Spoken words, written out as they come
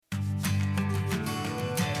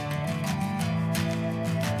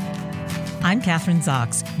I'm Kathryn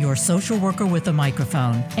Zox, your social worker with a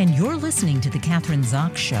microphone, and you're listening to The Kathryn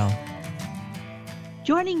Zox Show.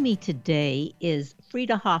 Joining me today is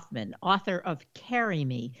Freida Hoffman, author of Carry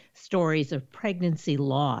Me, Stories of Pregnancy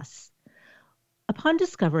Loss. Upon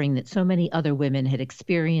discovering that so many other women had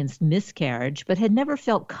experienced miscarriage but had never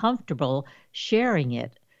felt comfortable sharing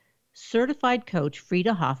it, certified coach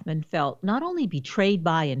Freida Hoffman felt not only betrayed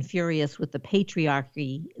by and furious with the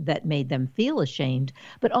patriarchy that made them feel ashamed,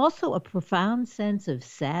 but also a profound sense of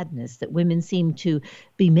sadness that women seem to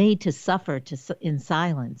be made to suffer in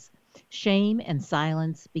silence. Shame and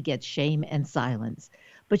silence begets shame and silence.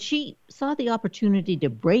 But she saw the opportunity to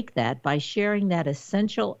break that by sharing that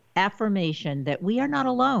essential affirmation that we are not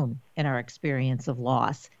alone in our experience of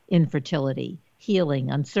loss, infertility, healing,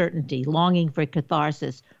 uncertainty, longing for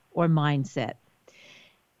catharsis, or mindset.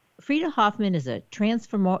 Freida Hoffman is a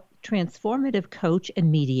transformative coach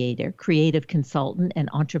and mediator, creative consultant, and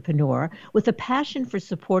entrepreneur with a passion for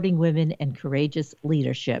supporting women and courageous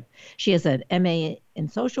leadership. She has an MA in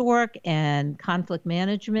social work and conflict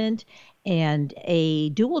management and a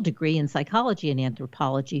dual degree in psychology and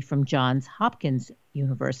anthropology from Johns Hopkins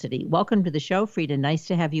University. Welcome to the show, Freida. Nice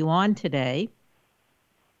to have you on today.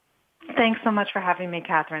 Thanks so much for having me,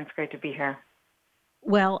 Kathryn. It's great to be here.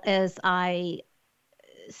 Well, as I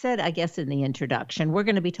said, I guess, in the introduction, we're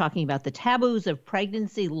going to be talking about the taboos of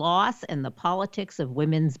pregnancy loss and the politics of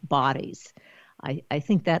women's bodies. I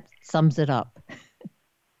think that sums it up.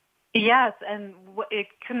 Yes, and it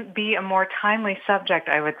couldn't be a more timely subject,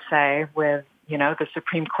 I would say, with, the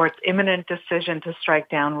Supreme Court's imminent decision to strike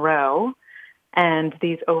down Roe and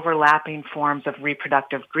these overlapping forms of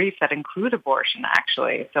reproductive grief that include abortion,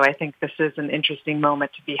 actually. So I think this is an interesting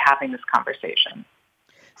moment to be having this conversation.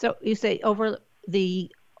 So you say over the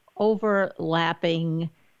overlapping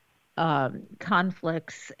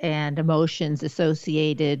conflicts and emotions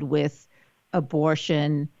associated with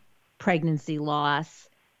abortion, pregnancy loss.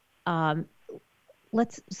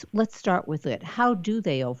 Let's start with it. How do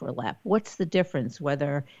they overlap? What's the difference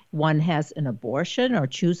whether one has an abortion or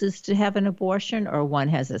chooses to have an abortion, or one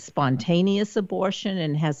has a spontaneous abortion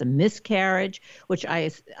and has a miscarriage, which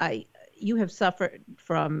you have suffered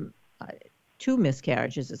from 2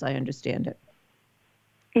 miscarriages, as I understand it.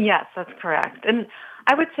 Yes, that's correct. And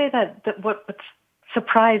I would say that what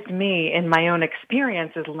surprised me in my own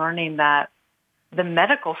experience is learning that the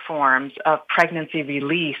medical forms of pregnancy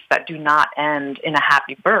release that do not end in a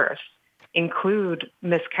happy birth include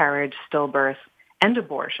miscarriage, stillbirth, and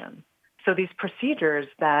abortion. So these procedures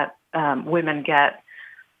that women get,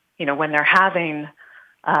 when they're having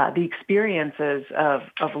the experiences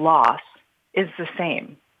of loss is the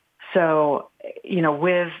same. So,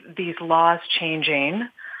 with these laws changing,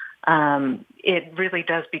 it really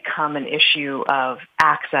does become an issue of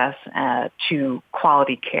access to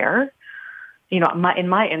quality care. In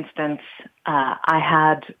my instance, I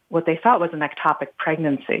had what they thought was an ectopic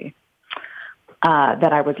pregnancy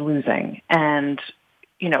that I was losing. And,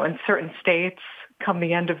 in certain states, come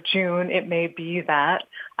the end of June, it may be that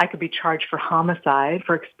I could be charged for homicide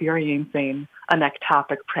for experiencing an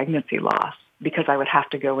ectopic pregnancy loss, because I would have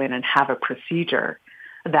to go in and have a procedure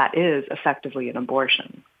that is effectively an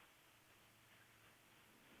abortion.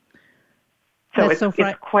 So it's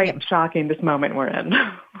quite shocking, this moment we're in.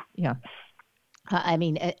 Yeah. I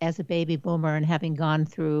mean, as a baby boomer and having gone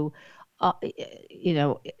through,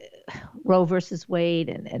 Roe versus Wade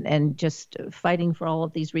and just fighting for all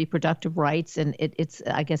of these reproductive rights, and it's,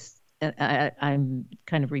 I guess, I'm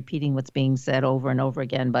kind of repeating what's being said over and over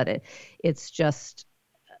again, but it's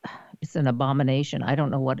an abomination. I don't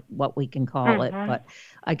know what we can call it, but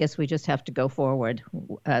I guess we just have to go forward.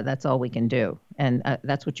 That's all we can do. And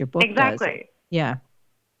that's what your book does. Exactly. Yeah.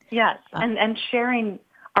 Yes. And sharing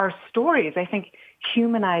our stories, I think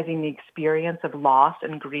humanizing the experience of loss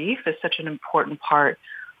and grief is such an important part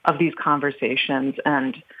of these conversations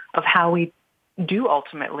and of how we do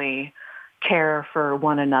ultimately care for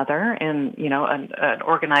one another in, an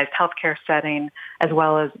organized healthcare setting, as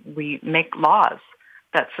well as we make laws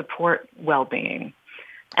that support well-being.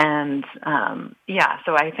 And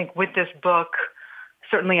so I think with this book,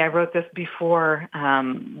 certainly I wrote this before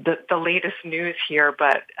the latest news here,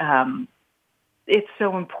 but it's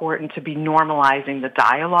so important to be normalizing the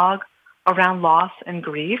dialogue around loss and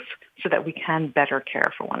grief so that we can better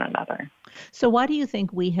care for one another. So why do you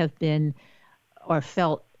think we have been or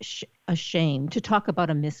felt ashamed to talk about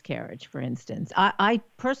a miscarriage, for instance? I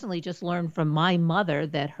personally just learned from my mother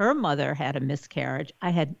that her mother had a miscarriage.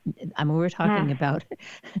 We were talking about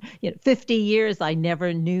 50 years. I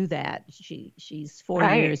never knew that. She's 4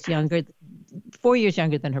 years younger, 4 years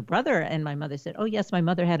younger than her brother. And my mother said, oh, yes, my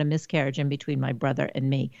mother had a miscarriage in between my brother and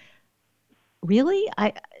me. Really?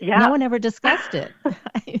 Yeah. No one ever discussed it.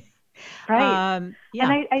 Right.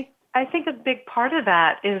 Yeah. And I think a big part of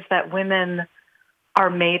that is that women are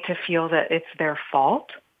made to feel that it's their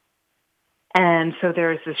fault. And so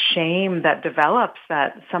there's this shame that develops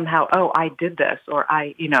that somehow, oh, I did this, or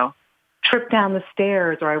I, tripped down the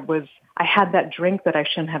stairs, or I had that drink that I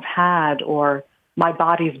shouldn't have had, or my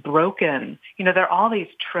body's broken. There are all these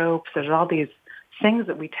tropes. There's all these things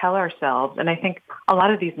that we tell ourselves. And I think a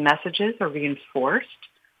lot of these messages are reinforced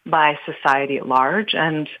by society at large.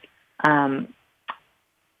 And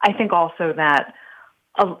I think also that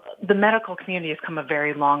the medical community has come a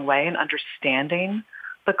very long way in understanding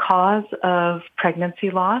the cause of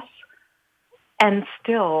pregnancy loss. And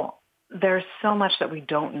still, there's so much that we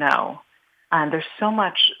don't know. And there's so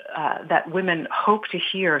much that women hope to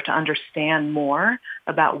hear to understand more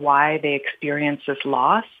about why they experience this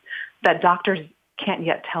loss that doctors can't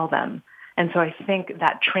yet tell them. And so I think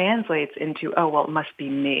that translates into, oh, well, it must be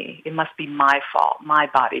me. It must be my fault. My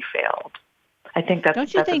body failed. I think that's,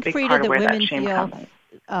 Don't you think, a big Freida, part of that where women that shame comes.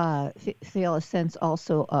 Feel a sense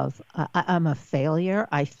also of I'm a failure.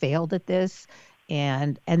 I failed at this,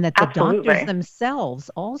 and that the Absolutely. doctors themselves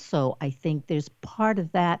also, I think there's part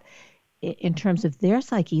of that in terms of their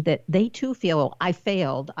psyche that they too feel, oh, I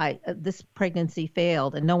failed. This pregnancy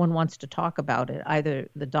failed, and no one wants to talk about it, either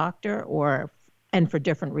the doctor and for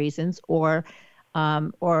different reasons, or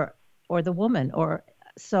the woman,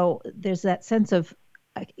 so there's that sense of,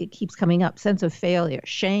 it keeps coming up, sense of failure,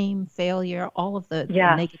 shame, failure, all of the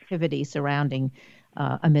negativity surrounding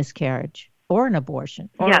a miscarriage or an abortion.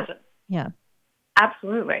 Yes. Yeah.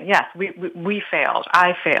 Absolutely. Yes. We failed.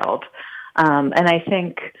 I failed. And I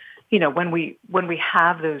think, when we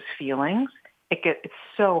have those feelings, it's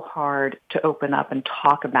so hard to open up and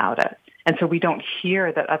talk about it. And so we don't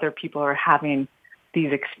hear that other people are having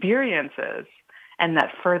these experiences, and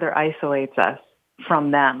that further isolates us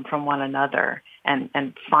from them, from one another, and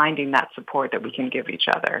finding that support that we can give each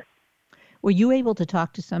other. Were you able to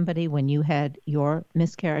talk to somebody when you had your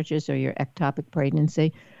miscarriages or your ectopic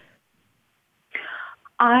pregnancy?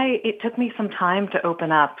 It took me some time to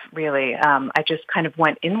open up, really. I just kind of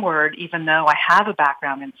went inward, even though I have a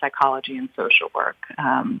background in psychology and social work.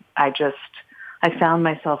 I found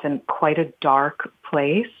myself in quite a dark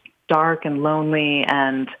place, dark and lonely,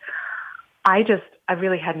 and I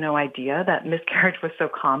really had no idea that miscarriage was so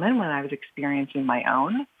common when I was experiencing my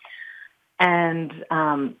own. And,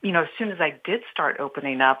 as soon as I did start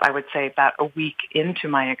opening up, I would say about a week into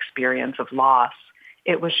my experience of loss,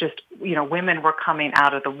 it was just, women were coming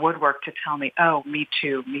out of the woodwork to tell me, oh, me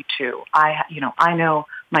too. I know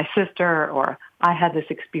my sister, or I had this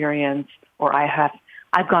experience, or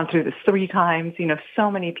I've gone through this 3 times. So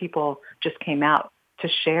many people just came out to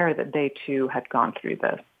share that they too had gone through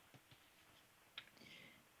this.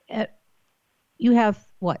 You have,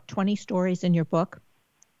 20 stories in your book?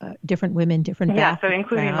 Different women, different backgrounds. Yeah, so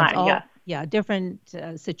including mine, yes. Yeah, different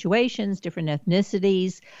situations, different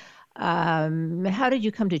ethnicities. How did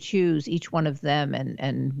you come to choose each one of them,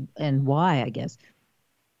 and why, I guess?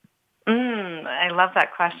 I love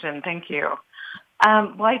that question. Thank you.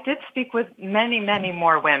 Well, I did speak with many, many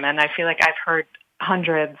more women. I feel like I've heard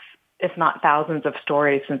hundreds, if not thousands, of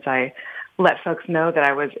stories since I let folks know that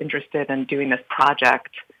I was interested in doing this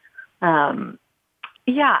project.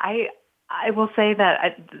 I will say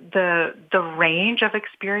that the range of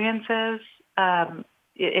experiences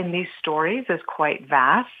in these stories is quite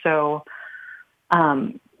vast. So,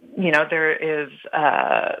 there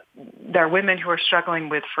are women who are struggling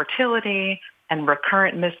with fertility and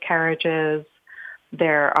recurrent miscarriages.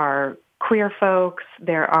 There are queer folks.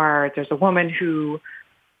 There's a woman who,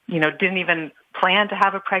 didn't even plan to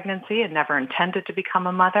have a pregnancy and never intended to become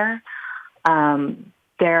a mother.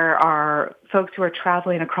 There are folks who are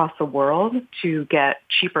traveling across the world to get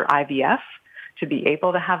cheaper IVF to be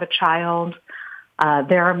able to have a child.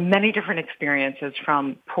 There are many different experiences,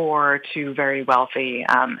 from poor to very wealthy.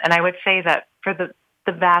 And I would say that for the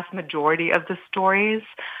vast majority of the stories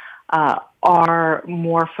are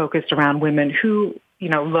more focused around women who,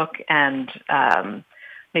 look and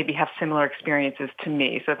maybe have similar experiences to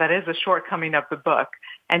me. So that is a shortcoming of the book.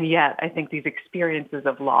 And yet I think these experiences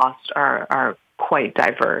of loss are quite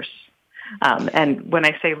diverse. And when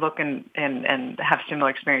I say look and have similar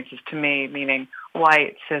experiences to me, meaning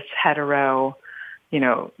white, cis, hetero,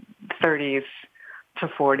 30s to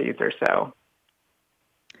 40s or so.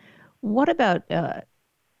 What about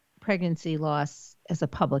pregnancy loss as a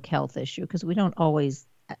public health issue? Because we don't always,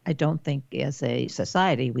 I don't think as a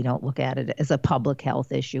society, we don't look at it as a public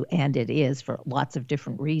health issue, and it is for lots of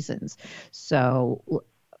different reasons. So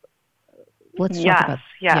let's talk about.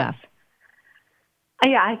 Yes.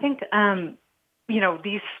 Yeah, I think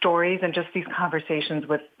these stories and just these conversations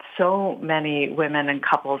with so many women and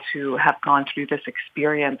couples who have gone through this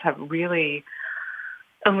experience have really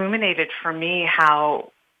illuminated for me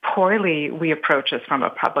how poorly we approach this from a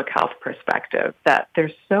public health perspective, that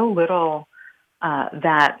there's so little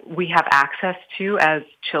that we have access to as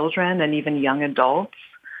children and even young adults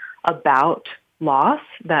about loss,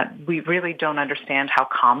 that we really don't understand how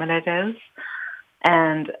common it is.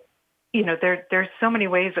 And, there's so many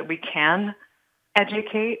ways that we can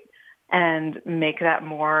educate and make that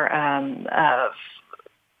more of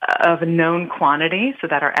a known quantity so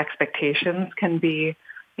that our expectations can be,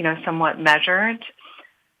 somewhat measured.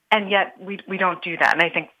 And yet we don't do that. And I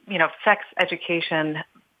think, sex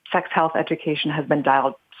health education has been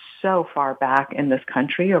dialed so far back in this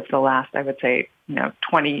country over the last, I would say,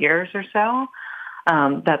 20 years or so,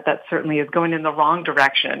 that certainly is going in the wrong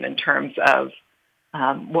direction in terms of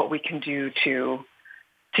what we can do to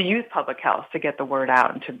use public health to get the word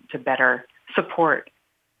out and to better support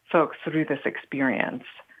folks through this experience.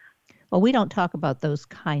 Well, we don't talk about those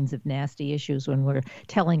kinds of nasty issues when we're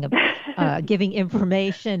giving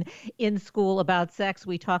information in school about sex.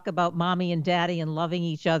 We talk about mommy and daddy and loving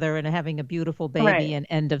each other and having a beautiful baby, right. And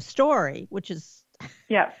end of story, which is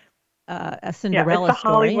a Cinderella story. It's the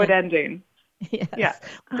Hollywood ending. Yes,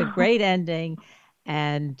 the great ending.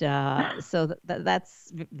 And so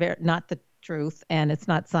that's not the truth, and it's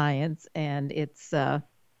not science, and it's a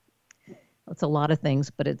lot of things,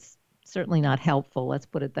 but it's certainly not helpful. Let's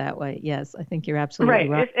put it that way. Yes, I think you're absolutely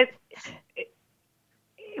right.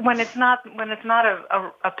 When it's not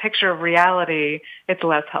a picture of reality, it's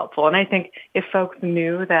less helpful. And I think if folks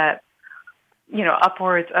knew that,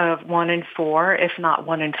 upwards of 1 in 4, if not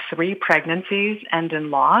 1 in 3 pregnancies end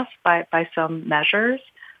in loss by some measures,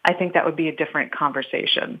 I think that would be a different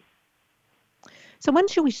conversation. So when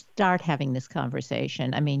should we start having this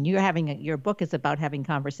conversation? I mean, your book is about having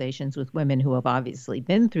conversations with women who have obviously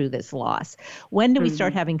been through this loss. When do we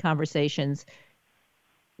start having conversations,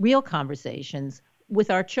 real conversations,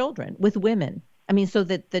 with our children, with women? I mean, so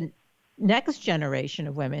that the next generation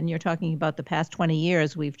of women, you're talking about the past 20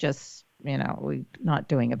 years, we've just, we're not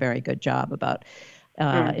doing a very good job about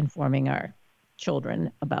informing our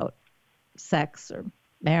children about sex or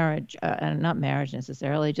marriage, and not marriage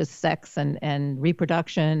necessarily, just sex and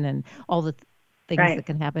reproduction and all the things that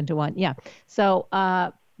can happen to one. Yeah. So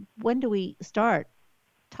when do we start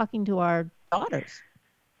talking to our daughters?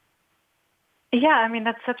 Yeah, I mean,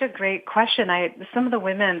 that's such a great question. Some of the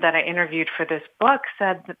women that I interviewed for this book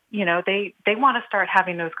said that, they want to start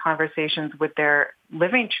having those conversations with their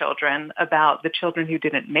living children about the children who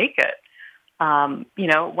didn't make it,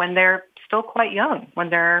 when they're still quite young,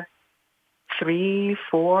 when they're 3,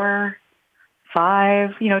 4,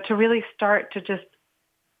 5, to really start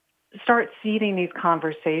seeding these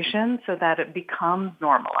conversations so that it becomes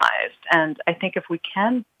normalized. And I think if we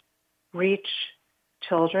can reach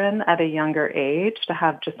children at a younger age to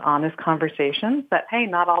have just honest conversations that, hey,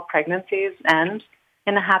 not all pregnancies end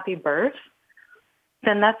in a happy birth,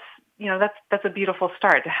 then that's a beautiful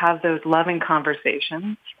start, to have those loving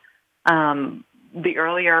conversations. The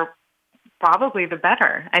earlier, probably the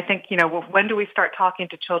better. I think, when do we start talking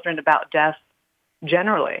to children about death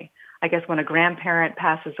generally? I guess when a grandparent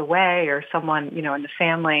passes away or someone, in the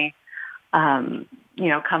family,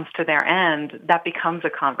 comes to their end, that becomes a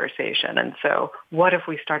conversation. And so what if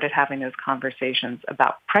we started having those conversations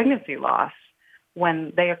about pregnancy loss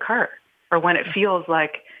when they occur, or when it feels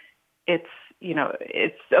like it's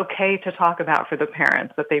okay to talk about for the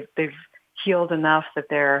parents, that they've healed enough that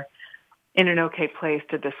they're in an okay place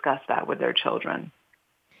to discuss that with their children.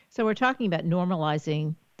 So we're talking about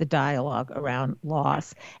normalizing the dialogue around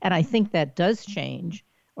loss. And I think that does change,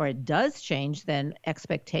 or it does change then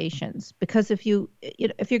expectations. Because if you're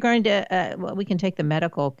going to, we can take the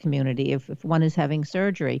medical community. If one is having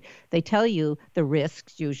surgery, they tell you the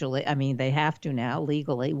risks usually. I mean, they have to now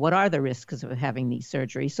legally. What are the risks of having these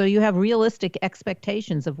surgeries? So you have realistic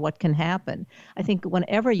expectations of what can happen. I think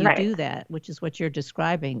whenever you do that, which is what you're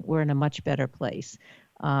describing, we're in a much better place.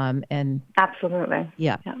 And absolutely.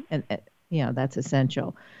 Yeah. And that's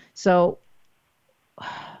essential. So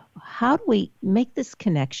how do we make this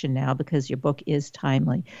connection now, because your book is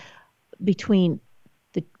timely, between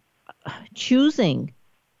the choosing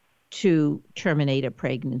to terminate a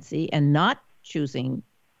pregnancy and not choosing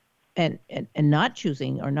and not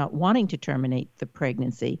choosing or not wanting to terminate the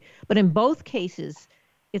pregnancy, but in both cases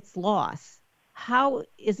it's loss. How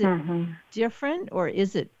is it different, or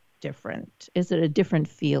is it different? Is it a different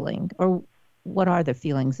feeling, or what are the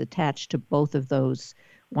feelings attached to both of those?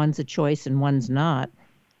 One's a choice and one's not.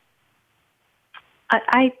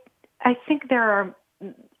 I think there are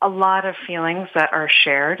a lot of feelings that are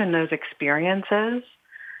shared in those experiences.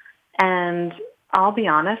 And I'll be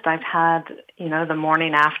honest, I've had, the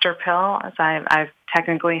morning after pill. As I've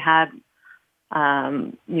technically had,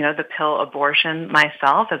 the pill abortion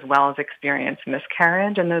myself, as well as experienced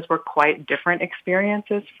miscarriage. And those were quite different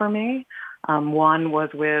experiences for me. One was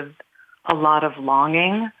with a lot of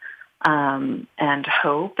longing and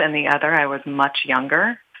hope, and the other, I was much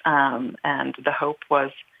younger. And the hope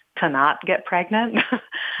was to not get pregnant.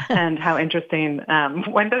 And how interesting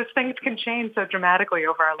when those things can change so dramatically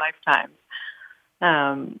over our lifetimes.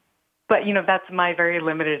 But, that's my very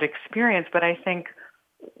limited experience. But I think,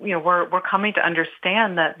 we're coming to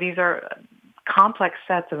understand that these are complex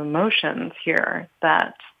sets of emotions here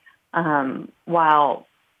that while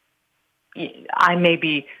I may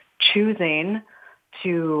be choosing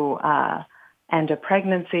to end a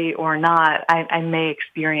pregnancy or not, I may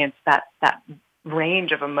experience that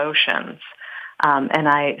range of emotions. And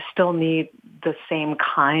I still need the same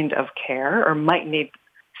kind of care, or might need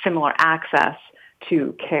similar access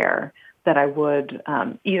to care that I would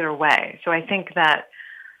either way. So I think that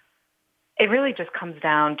it really just comes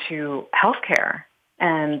down to healthcare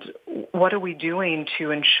and what are we doing to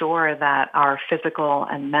ensure that our physical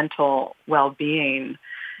and mental well-being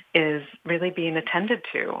is really being attended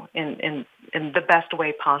to in the best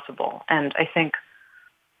way possible. And I think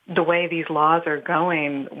the way these laws are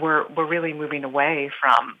going, we're really moving away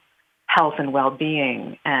from health and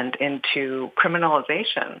well-being and into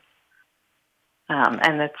criminalization.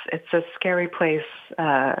 And it's a scary place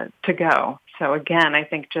to go. So again, I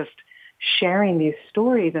think just sharing these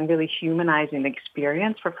stories and really humanizing the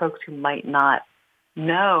experience for folks who might not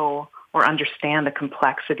know or understand the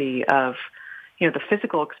complexity of, the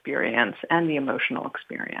physical experience and the emotional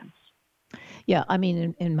experience. Yeah, I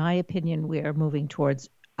mean, in my opinion, we are moving towards,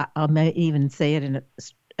 I may even say it in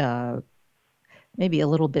maybe a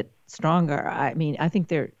little bit stronger. I mean, I think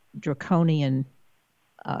they're draconian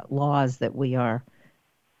laws that we are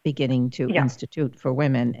beginning to institute for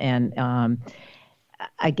women. And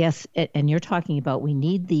I guess, and you're talking about we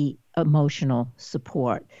need the emotional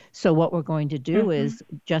support. So what we're going to do is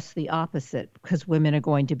just the opposite, because women are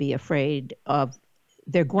going to be afraid of,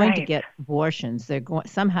 they're going to get abortions.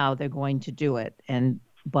 Somehow they're going to do it.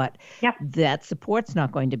 But that support's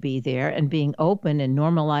not going to be there, and being open and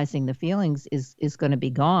normalizing the feelings is going to be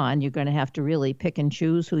gone. You're going to have to really pick and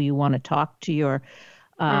choose who you want to talk to your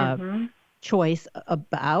choice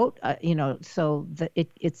about, so that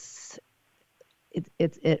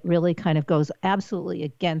it really kind of goes absolutely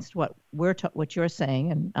against what what you're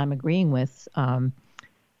saying, and I'm agreeing with.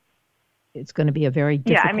 It's going to be a very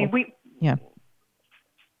difficult. Yeah, I mean,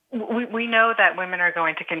 we know that women are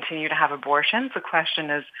going to continue to have abortions. The question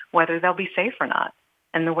is whether they'll be safe or not.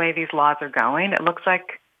 And the way these laws are going, it looks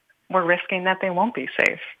like we're risking that they won't be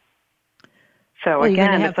safe. So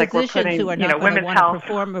again, it's like we're putting, who are not women's want to health.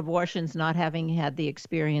 Perform abortions, not having had the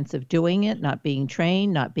experience of doing it, not being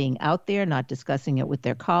trained, not being out there, not discussing it with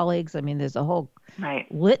their colleagues. I mean, there's a whole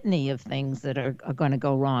litany of things that are going to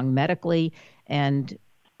go wrong medically and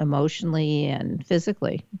emotionally and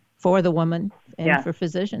physically for the woman and for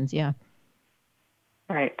physicians. Yeah.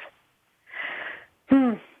 Right.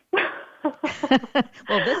 Well,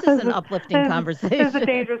 this is an uplifting conversation. This is a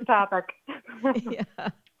dangerous topic. Yeah.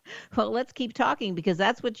 Well, let's keep talking, because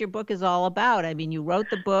that's what your book is all about. I mean, you wrote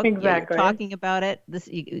the book. Exactly. You're talking about it.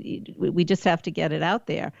 We just have to get it out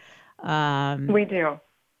there. We do.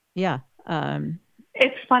 Yeah.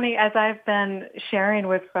 It's funny, as I've been sharing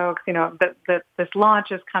with folks, that this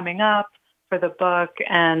launch is coming up for the book,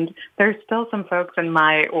 and there's still some folks in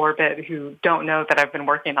my orbit who don't know that I've been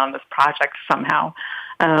working on this project somehow.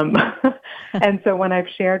 And so when I've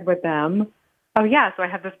shared with them, so I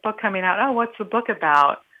have this book coming out. Oh, what's the book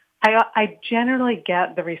about? I generally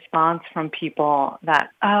get the response from people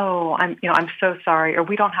that, I'm so sorry, or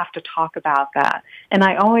we don't have to talk about that. And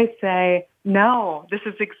I always say, no, this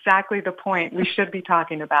is exactly the point. We should be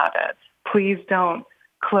talking about it. Please don't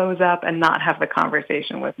close up and not have the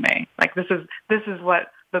conversation with me. Like, this is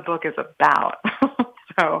what the book is about.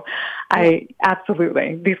 So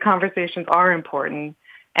these conversations are important.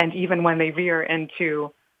 And even when they veer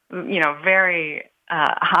into, very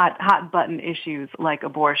hot button issues like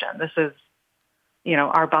abortion, this is,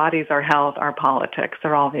 our bodies, our health, our politics,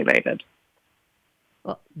 they're all related.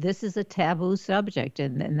 Well, this is a taboo subject,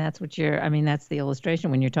 and that's what that's the illustration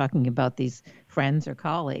when you're talking about these friends or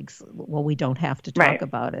colleagues. Well, we don't have to talk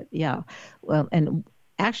about it. Yeah. Well, and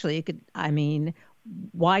actually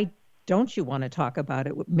why don't you want to talk about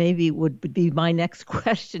it? Maybe would be my next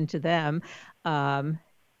question to them.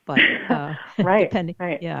 But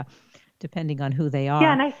depending on who they are.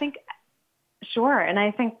 Yeah, and I think Sure. And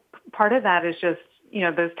I think part of that is just,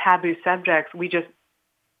 those taboo subjects,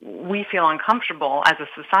 we feel uncomfortable as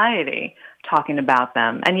a society talking about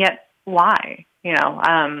them. And yet, why?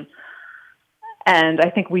 And I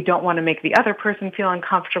think we don't want to make the other person feel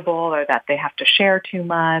uncomfortable, or that they have to share too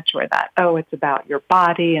much, or that, it's about your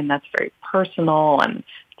body and that's very personal and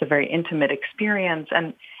it's a very intimate experience.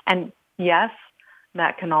 And yes,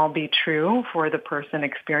 that can all be true for the person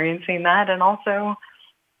experiencing that. And also,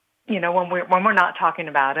 when we're not talking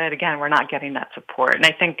about it, again, we're not getting that support. And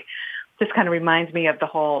I think this kind of reminds me of the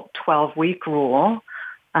whole 12-week rule,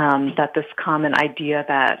 that this common idea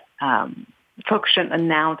that folks shouldn't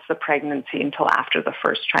announce the pregnancy until after the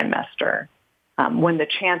first trimester, when the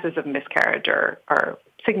chances of miscarriage are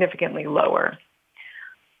significantly lower.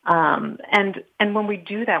 And when we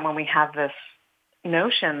do that, when we have this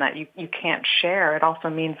notion that you can't share, it also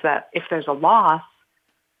means that if there's a loss,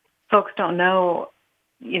 folks don't know,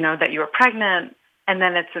 that you were pregnant, and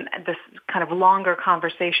then it's this kind of longer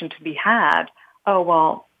conversation to be had. Oh,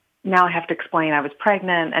 well, now I have to explain I was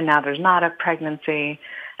pregnant, and now there's not a pregnancy.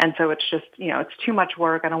 And so it's just, it's too much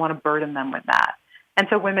work. I don't want to burden them with that. And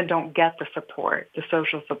so women don't get the support, the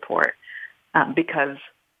social support, because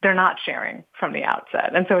they're not sharing from the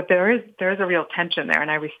outset. And so there is a real tension there.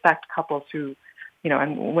 And I respect couples who,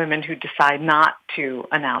 and women who decide not to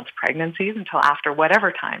announce pregnancies until after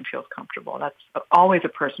whatever time feels comfortable. That's always a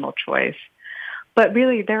personal choice. But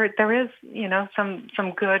really, there is,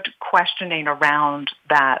 some good questioning around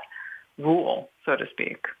that rule, so to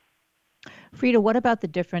speak. Freida, what about the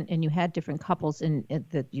different, and you had different couples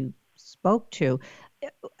that you spoke to,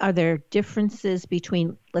 are there differences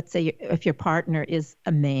between, let's say, if your partner is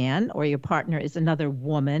a man or your partner is another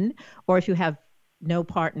woman, or if you have no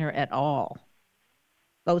partner at all?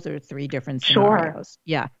 Those are three different scenarios.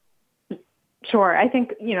 Sure. Yeah. Sure. I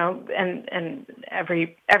think, and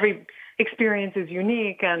every experience is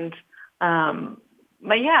unique. And,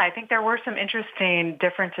 but yeah, I think there were some interesting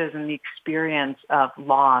differences in the experience of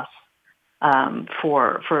loss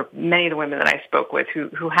for many of the women that I spoke with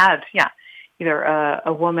who had, either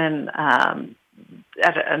a woman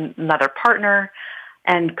at another partner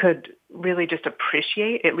and could really just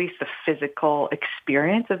appreciate at least the physical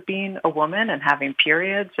experience of being a woman and having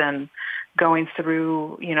periods and going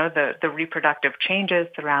through, the reproductive changes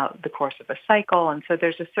throughout the course of a cycle. And so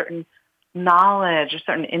there's a certain knowledge, a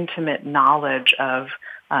certain intimate knowledge of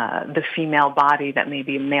the female body that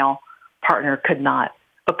maybe a male partner could not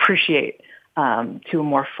appreciate to a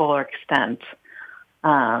more fuller extent.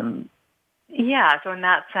 So in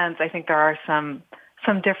that sense, I think there are some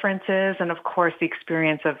differences, and of course, the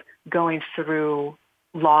experience of going through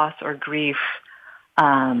loss or grief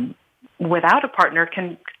without a partner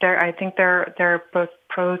I think there are both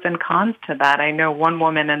pros and cons to that. I know one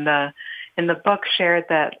woman in the book shared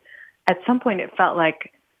that at some point it felt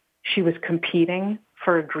like she was competing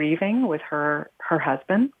for grieving with her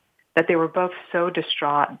husband, that they were both so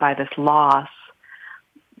distraught by this loss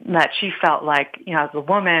that she felt like, as a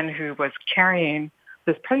woman who was carrying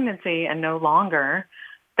this pregnancy and no longer,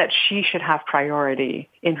 that she should have priority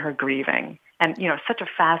in her grieving. And, such a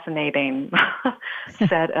fascinating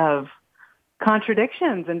set of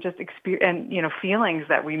contradictions and just feelings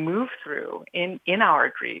that we move through in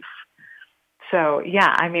our grief. So,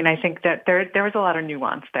 I think that there was a lot of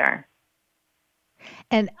nuance there.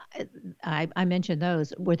 And I mentioned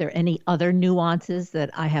those. Were there any other nuances that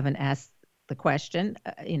I haven't asked the question,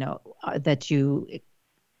 that you,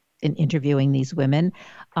 in interviewing these women,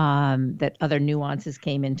 that other nuances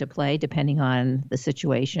came into play depending on the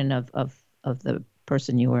situation of the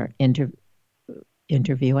person you were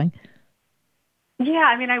interviewing? Yeah,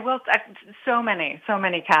 I will. So many,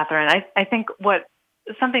 Kathryn. I think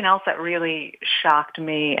something else that really shocked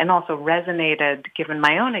me and also resonated given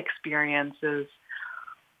my own experiences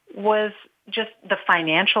was just the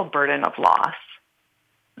financial burden of loss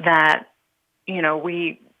that,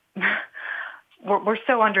 we're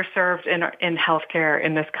so underserved in healthcare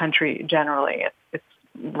in this country generally. It's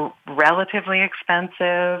relatively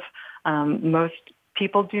expensive. Most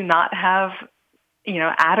people do not have,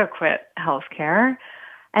 adequate healthcare.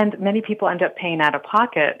 And many people end up paying out of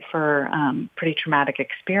pocket for pretty traumatic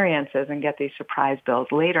experiences and get these surprise bills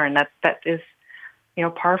later. And that is,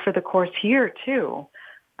 par for the course here, too.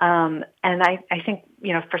 And I think,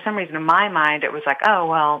 for some reason in my mind, it was like, oh,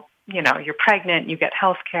 well, you're pregnant, you get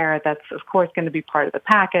health care. That's, of course, going to be part of the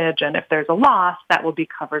package. And if there's a loss, that will be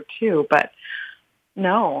covered, too. But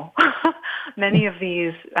no, many of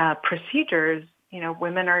these procedures,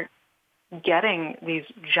 women are getting these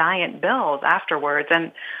giant bills afterwards.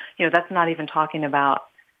 And, that's not even talking about,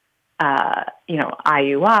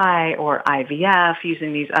 IUI or IVF,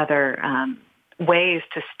 using these other ways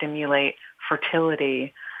to stimulate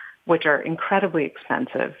fertility, which are incredibly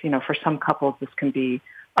expensive. For some couples, this can be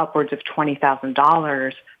upwards of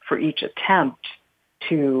 $20,000 for each attempt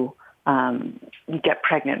to get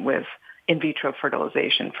pregnant with in vitro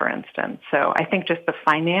fertilization, for instance. So I think just the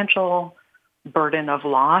financial burden of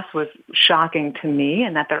loss was shocking to me,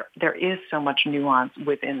 and that there is so much nuance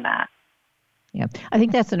within that. Yeah, I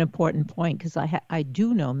think that's an important point, because I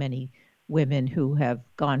do know many women who have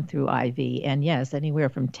gone through IV, and yes, anywhere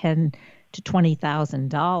from $10,000 to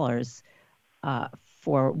 $20,000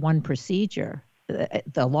 for one procedure.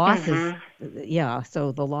 The loss is,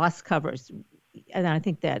 so the loss covers, and I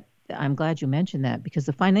think that I'm glad you mentioned that, because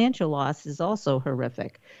the financial loss is also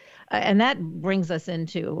horrific. And that brings us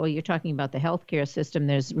into, well, you're talking about the healthcare system.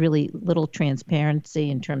 There's really little transparency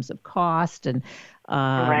in terms of cost, and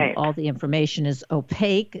Right. all the information is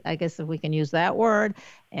opaque, I guess, if we can use that word.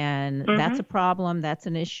 And that's a problem. That's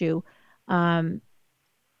an issue.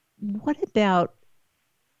 What about,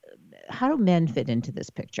 how do men fit into this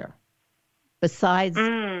picture besides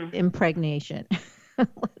impregnation?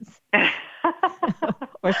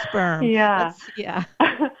 Or sperm? Yeah. Yeah.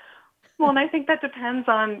 Well, and I think that depends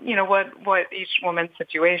on, what each woman's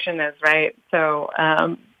situation is, right? So,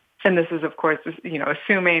 and this is, of course,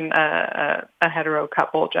 assuming a hetero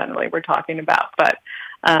couple generally we're talking about. But,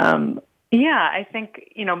 I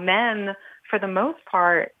think, men, for the most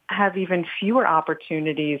part, have even fewer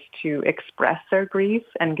opportunities to express their grief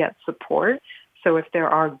and get support. So if there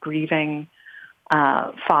are grieving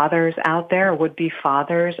fathers out there, would-be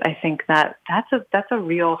fathers, I think that's a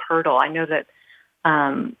real hurdle. I know that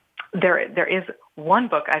there is one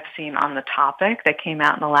book I've seen on the topic that came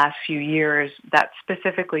out in the last few years that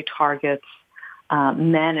specifically targets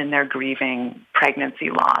men and their grieving pregnancy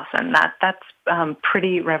loss, and that's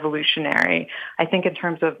pretty revolutionary. I think in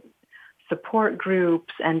terms of support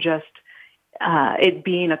groups and just it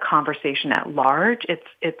being a conversation at large,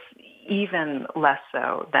 it's even less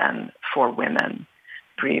so than for women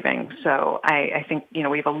grieving. So I think,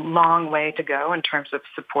 we have a long way to go in terms of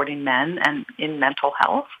supporting men and in mental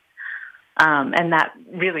health. And that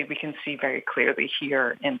really we can see very clearly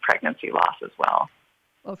here in pregnancy loss as well.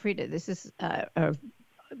 Well, Freida, this is,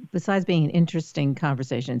 besides being an interesting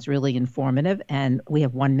conversation, it's really informative, and we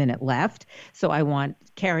have 1 minute left. So I want,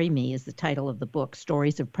 Carry Me is the title of the book,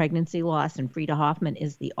 Stories of Pregnancy Loss, and Freida Hoffman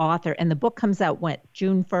is the author. And the book comes out when?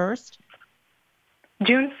 June 1st?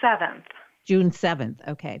 June 7th. June 7th.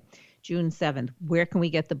 Okay. June 7th. Where can we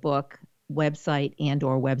get the book, website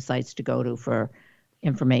and/or websites to go to for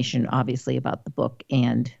information, obviously, about the book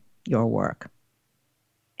and your work?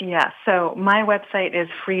 Yeah, so my website is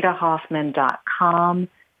FreidaHoffman.com,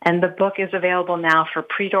 and the book is available now for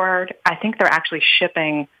pre-order. I think they're actually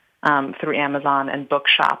shipping through Amazon and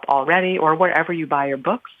Bookshop already, or wherever you buy your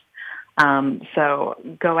books. So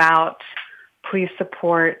go out, please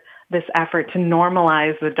support this effort to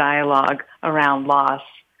normalize the dialogue around loss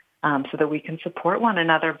so that we can support one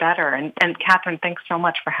another better. And Kathryn, thanks so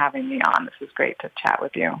much for having me on. This was great to chat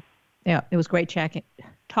with you. Yeah, it was great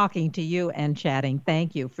talking to you and chatting.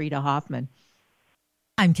 Thank you, Freida Hoffman.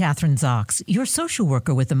 I'm Kathryn Zox, your social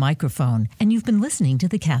worker with a microphone, and you've been listening to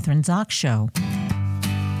The Kathryn Zox Show.